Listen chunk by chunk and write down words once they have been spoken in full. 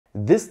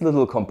This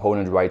little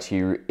component right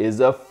here is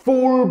a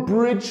full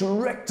bridge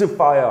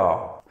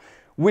rectifier,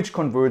 which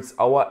converts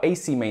our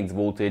AC mains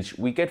voltage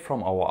we get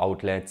from our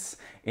outlets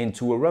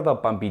into a rather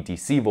bumpy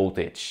DC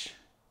voltage.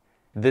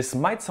 This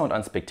might sound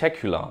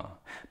unspectacular,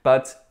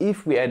 but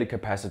if we add a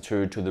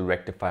capacitor to the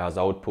rectifier's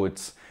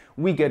outputs,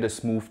 we get a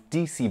smooth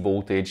DC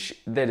voltage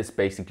that is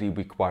basically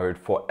required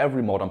for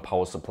every modern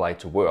power supply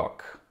to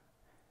work.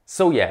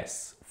 So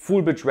yes,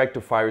 full bridge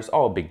rectifiers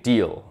are a big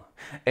deal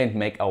and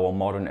make our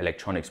modern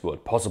electronics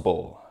world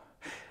possible.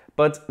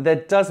 But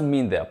that doesn't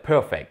mean they're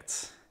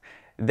perfect.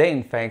 They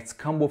in fact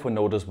come with a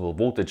noticeable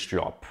voltage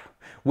drop,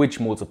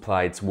 which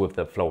multiplied with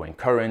the flowing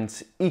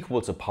current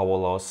equals a power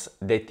loss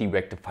that the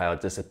rectifier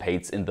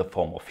dissipates in the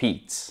form of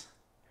heat.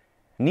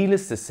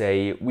 Needless to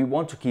say, we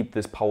want to keep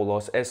this power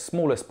loss as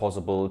small as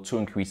possible to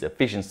increase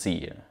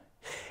efficiency.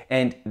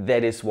 And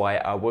that is why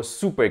I was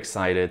super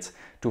excited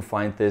to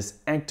find this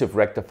active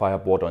rectifier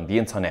board on the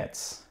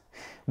internet,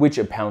 which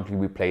apparently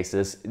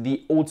replaces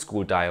the old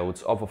school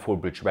diodes of a full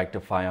bridge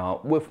rectifier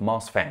with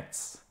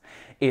MOSFETs,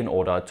 in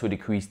order to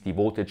decrease the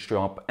voltage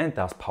drop and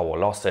thus power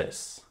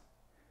losses.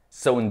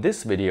 So in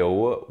this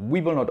video,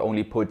 we will not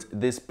only put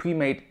this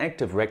pre-made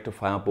active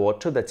rectifier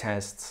board to the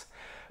test,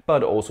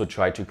 but also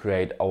try to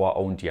create our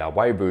own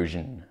DIY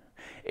version,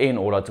 in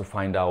order to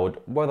find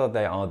out whether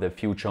they are the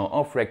future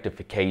of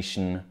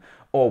rectification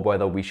or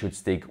whether we should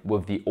stick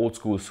with the old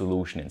school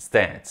solution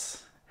instead.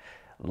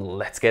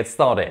 Let's get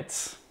started.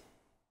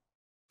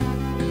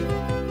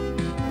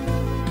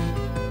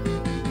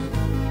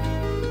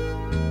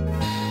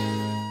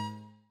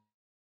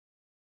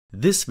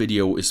 This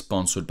video is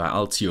sponsored by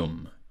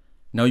Altium.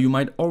 Now you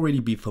might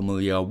already be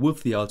familiar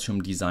with the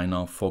Altium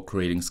designer for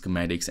creating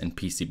schematics and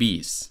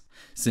PCBs,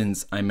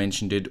 since I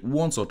mentioned it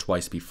once or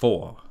twice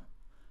before.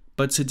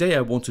 But today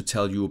I want to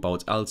tell you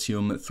about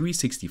Altium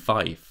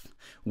 365,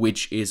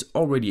 which is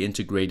already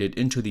integrated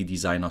into the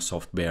designer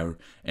software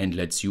and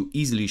lets you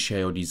easily share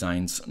your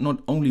designs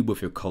not only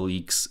with your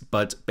colleagues,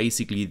 but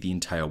basically the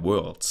entire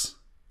world.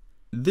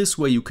 This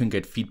way you can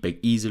get feedback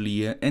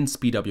easily and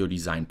speed up your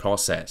design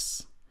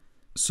process.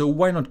 So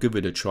why not give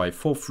it a try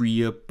for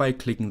free by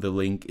clicking the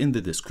link in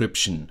the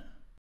description.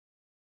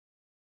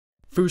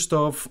 First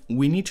off,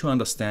 we need to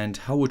understand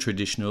how a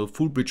traditional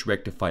full bridge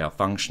rectifier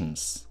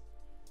functions.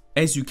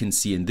 As you can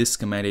see in this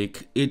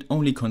schematic, it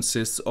only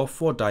consists of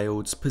 4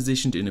 diodes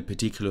positioned in a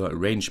particular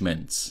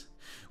arrangement,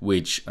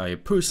 which I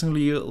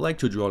personally like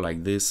to draw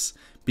like this,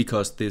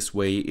 because this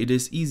way it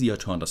is easier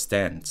to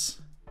understand.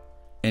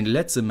 And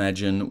let's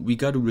imagine we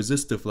got a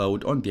resistive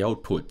load on the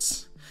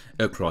outputs,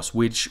 across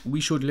which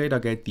we should later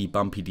get the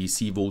bumpy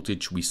DC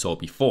voltage we saw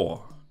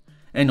before,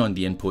 and on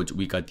the input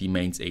we got the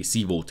mains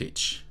AC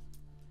voltage.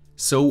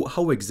 So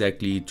how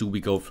exactly do we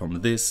go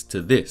from this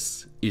to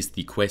this, is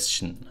the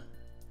question.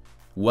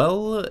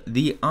 Well,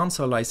 the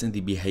answer lies in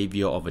the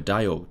behavior of a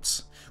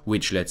diode,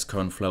 which lets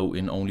current flow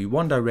in only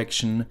one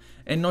direction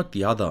and not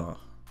the other.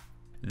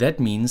 That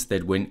means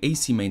that when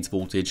AC mains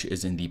voltage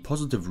is in the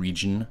positive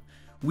region,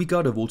 we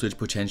got a voltage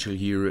potential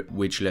here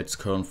which lets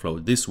current flow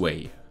this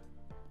way.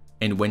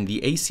 And when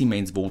the AC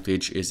mains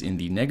voltage is in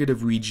the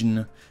negative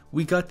region,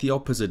 we got the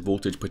opposite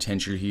voltage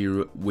potential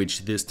here,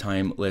 which this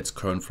time lets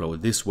current flow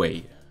this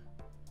way.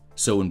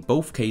 So in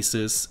both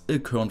cases, a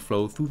current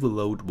flow through the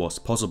load was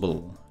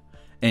possible.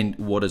 And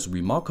what is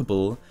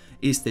remarkable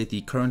is that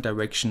the current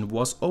direction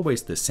was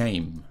always the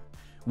same,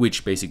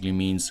 which basically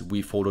means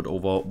we folded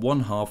over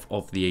 1/2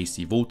 of the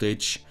AC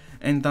voltage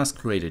and thus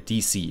created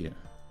DC.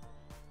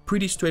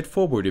 Pretty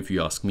straightforward if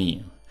you ask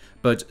me.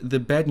 But the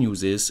bad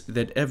news is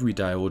that every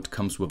diode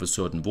comes with a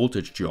certain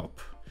voltage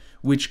drop,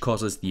 which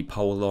causes the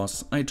power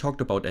loss I talked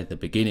about at the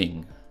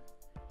beginning.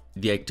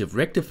 The active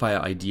rectifier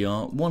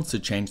idea wants to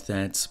change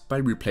that by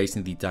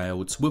replacing the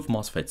diodes with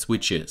MOSFET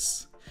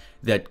switches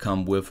that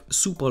come with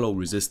super low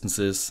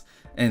resistances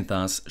and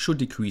thus should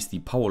decrease the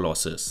power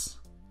losses.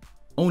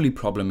 Only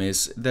problem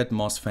is that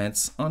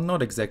MOSFETs are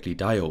not exactly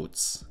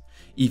diodes,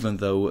 even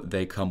though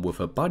they come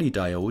with a body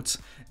diode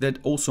that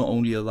also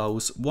only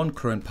allows one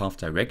current path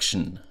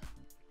direction.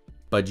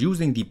 But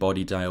using the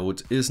body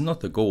diode is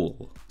not the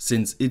goal,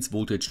 since its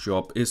voltage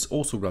drop is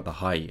also rather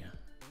high.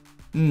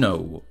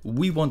 No,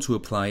 we want to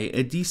apply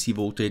a DC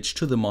voltage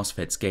to the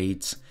MOSFET's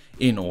gate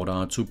in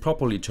order to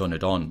properly turn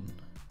it on.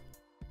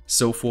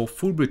 So for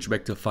full bridge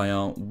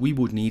rectifier, we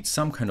would need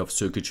some kind of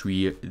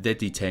circuitry that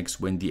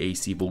detects when the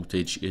AC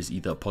voltage is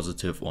either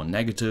positive or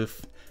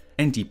negative,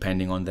 and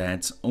depending on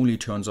that, only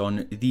turns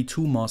on the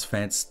 2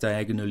 MOSFETs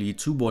diagonally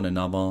to one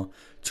another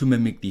to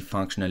mimic the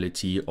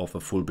functionality of a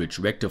full bridge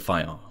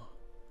rectifier.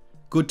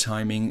 Good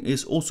timing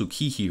is also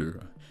key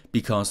here,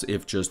 because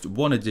if just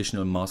one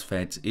additional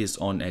MOSFET is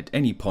on at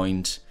any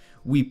point,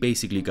 we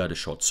basically got a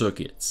short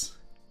circuit.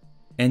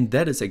 And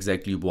that is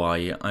exactly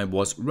why I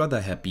was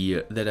rather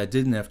happy that I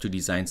didn't have to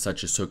design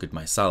such a circuit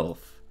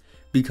myself,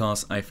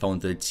 because I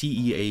found the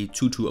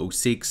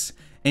TEA2206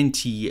 and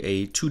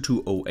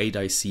TEA2208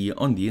 IC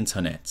on the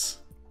internet.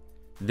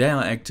 They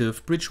are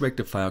active bridge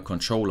rectifier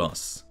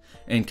controllers,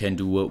 and can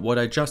do what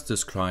I just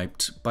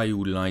described by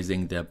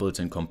utilizing their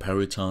built-in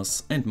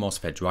comparators and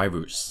MOSFET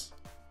drivers.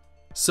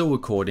 So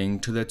according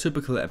to their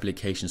typical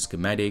application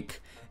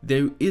schematic,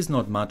 there is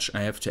not much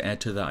I have to add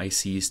to the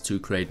ICs to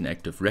create an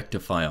active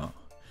rectifier,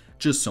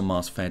 just some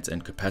MOSFETs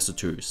and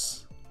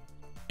capacitors.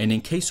 And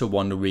in case you're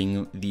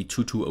wondering, the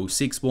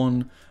 2206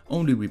 one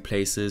only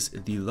replaces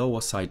the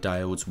lower side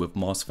diodes with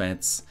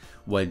MOSFETs,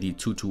 while the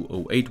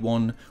 2208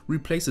 one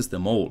replaces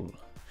them all.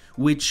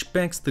 Which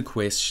begs the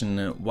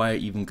question why I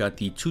even got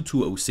the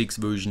 2206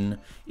 version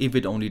if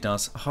it only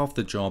does half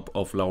the job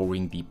of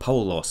lowering the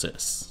power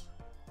losses.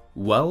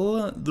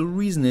 Well, the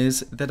reason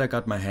is that I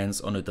got my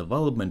hands on a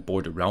development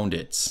board around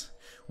it,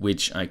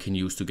 which I can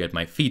use to get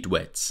my feet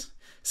wet,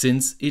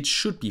 since it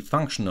should be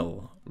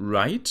functional,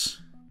 right?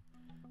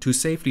 To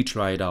safely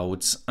try it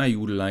out, I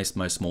utilized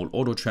my small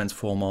auto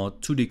transformer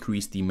to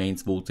decrease the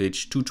mains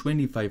voltage to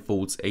 25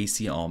 volts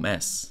AC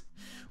RMS,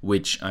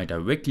 which I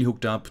directly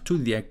hooked up to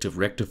the active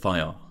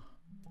rectifier.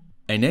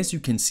 And as you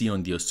can see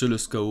on the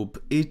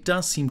oscilloscope, it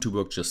does seem to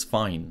work just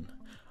fine.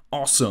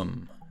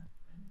 Awesome!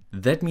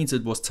 That means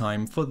it was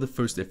time for the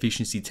first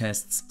efficiency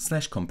tests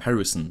 /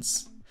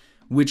 comparisons,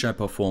 which I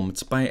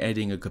performed by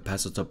adding a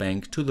capacitor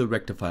bank to the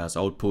rectifier's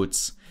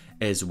outputs,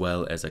 as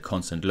well as a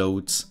constant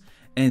load,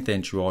 and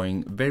then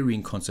drawing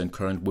varying constant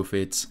current with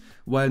it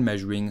while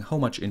measuring how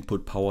much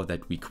input power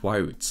that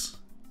required.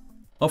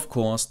 Of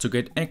course, to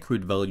get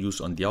accurate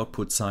values on the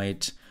output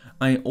side,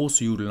 I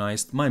also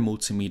utilized my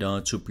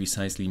multimeter to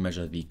precisely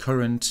measure the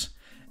current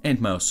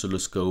and my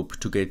oscilloscope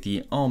to get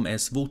the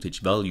RMS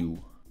voltage value.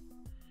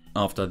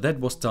 After that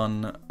was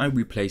done, I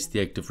replaced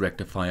the active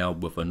rectifier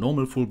with a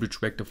normal full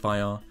bridge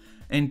rectifier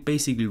and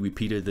basically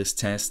repeated this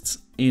test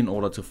in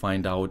order to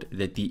find out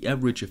that the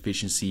average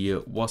efficiency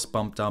was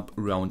bumped up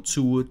around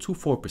 2 to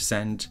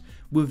 4%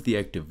 with the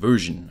active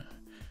version.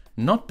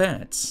 Not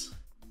bad.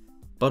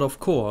 But of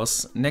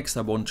course, next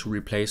I want to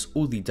replace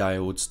all the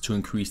diodes to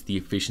increase the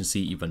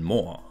efficiency even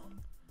more.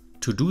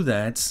 To do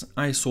that,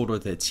 I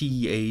soldered the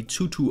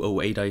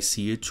TEA2208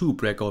 IC to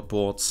breakout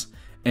boards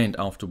and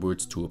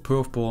afterwards to a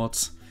perf board,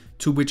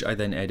 to which I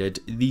then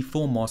added the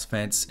 4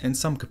 MOSFETs and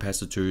some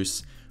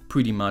capacitors,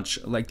 pretty much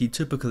like the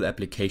typical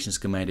application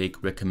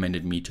schematic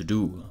recommended me to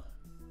do.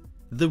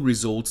 The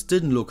results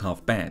didn't look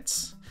half bad,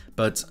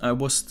 but I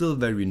was still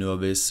very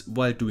nervous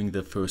while doing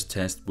the first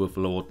test with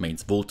lowered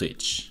mains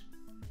voltage.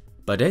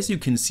 But as you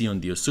can see on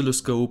the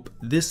oscilloscope,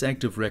 this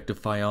active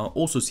rectifier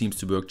also seems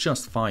to work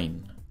just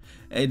fine,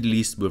 at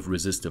least with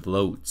resistive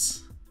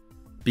loads.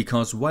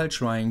 Because while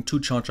trying to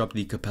charge up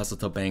the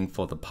capacitor bank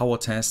for the power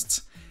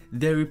tests,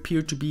 there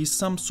appeared to be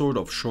some sort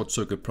of short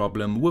circuit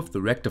problem with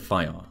the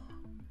rectifier.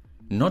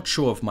 Not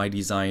sure if my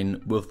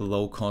design with the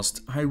low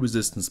cost, high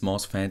resistance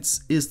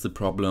MOSFETs is the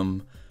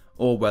problem,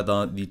 or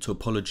whether the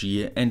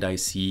topology and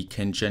IC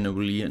can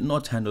generally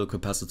not handle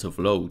capacitive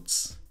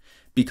loads.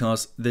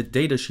 Because the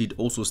datasheet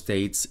also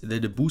states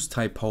that a boost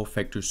type power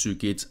factor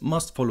circuit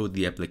must follow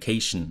the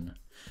application,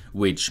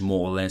 which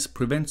more or less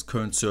prevents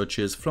current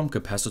surges from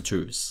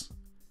capacitors.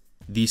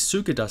 The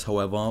circuit does,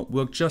 however,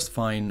 work just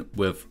fine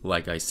with,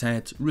 like I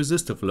said,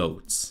 resistive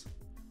loads.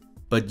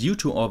 But due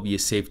to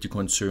obvious safety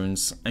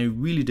concerns, I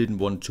really didn't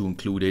want to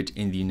include it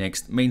in the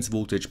next mains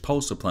voltage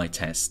power supply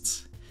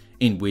tests,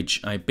 in which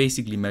I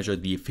basically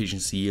measured the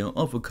efficiency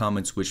of a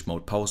common switch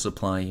mode power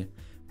supply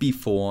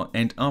before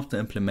and after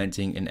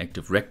implementing an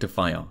active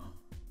rectifier.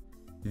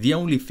 The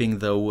only thing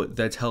though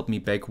that held me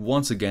back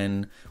once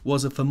again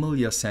was a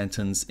familiar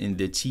sentence in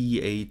the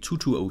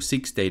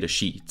TEA2206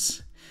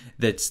 datasheet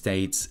that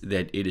states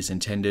that it is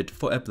intended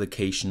for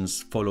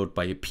applications followed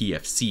by a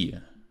PFC.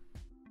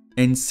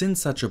 And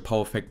since such a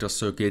power factor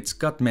circuit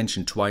got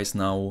mentioned twice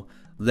now,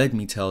 let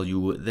me tell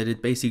you that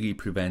it basically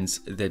prevents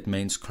that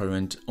mains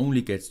current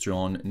only gets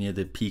drawn near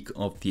the peak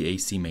of the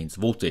AC mains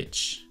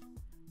voltage.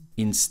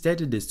 Instead,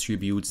 it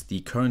distributes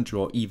the current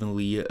draw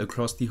evenly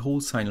across the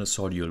whole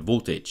sinusoidal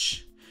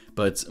voltage,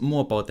 but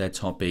more about that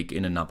topic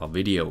in another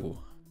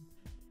video.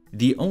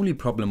 The only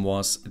problem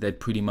was that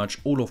pretty much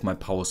all of my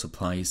power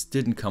supplies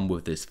didn't come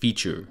with this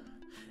feature,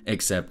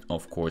 except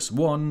of course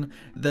one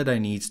that I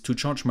need to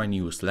charge my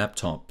newest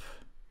laptop.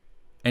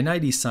 And I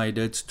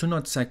decided to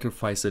not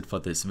sacrifice it for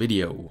this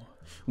video,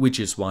 which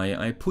is why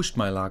I pushed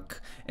my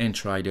luck and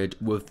tried it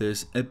with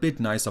this a bit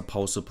nicer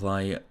power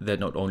supply that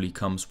not only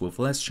comes with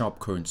less sharp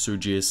current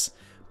surges,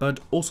 but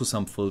also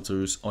some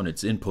filters on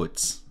its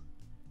inputs.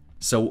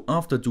 So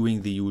after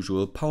doing the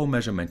usual power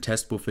measurement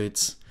test with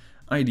it,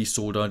 I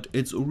desoldered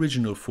its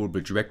original full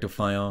bridge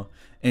rectifier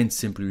and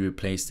simply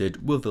replaced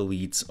it with the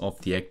leads of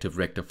the active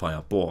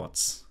rectifier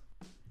boards.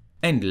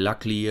 And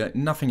luckily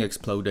nothing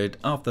exploded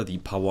after the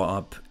power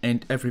up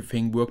and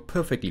everything worked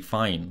perfectly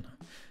fine,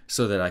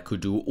 so that I could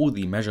do all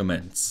the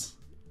measurements.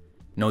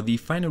 Now the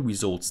final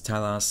results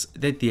tell us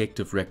that the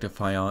active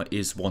rectifier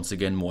is once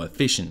again more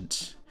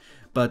efficient,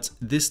 but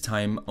this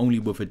time only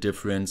with a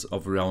difference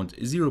of around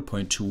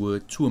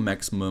 0.2 to a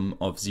maximum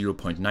of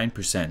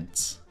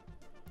 0.9%.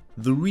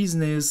 The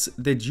reason is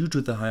that due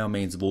to the higher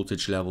mains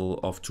voltage level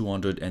of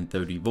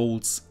 230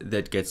 volts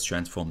that gets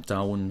transformed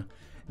down,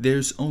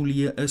 there's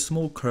only a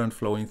small current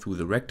flowing through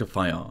the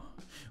rectifier,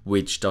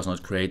 which does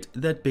not create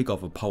that big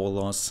of a power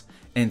loss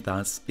and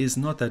thus is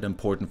not that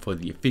important for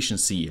the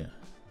efficiency.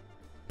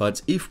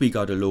 But if we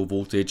got a low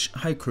voltage,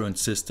 high current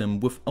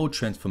system without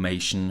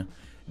transformation,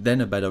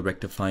 then a better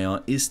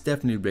rectifier is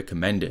definitely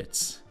recommended,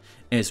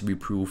 as we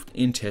proved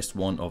in test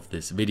 1 of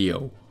this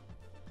video.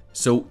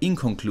 So in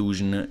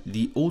conclusion,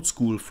 the old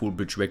school full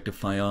bridge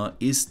rectifier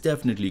is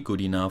definitely good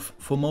enough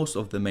for most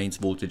of the mains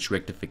voltage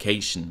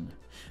rectification,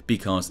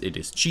 because it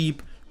is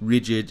cheap,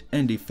 rigid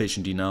and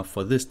efficient enough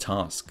for this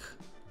task.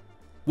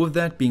 With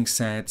that being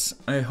said,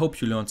 I hope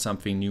you learned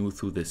something new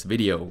through this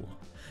video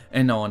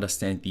and now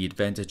understand the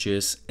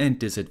advantages and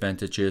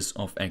disadvantages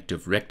of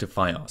active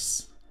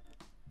rectifiers.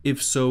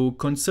 If so,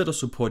 consider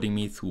supporting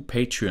me through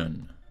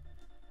Patreon.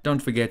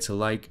 Don't forget to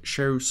like,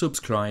 share,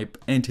 subscribe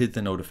and hit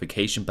the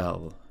notification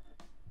bell.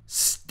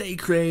 Stay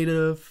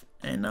creative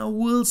and I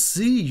will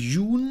see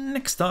you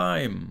next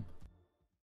time!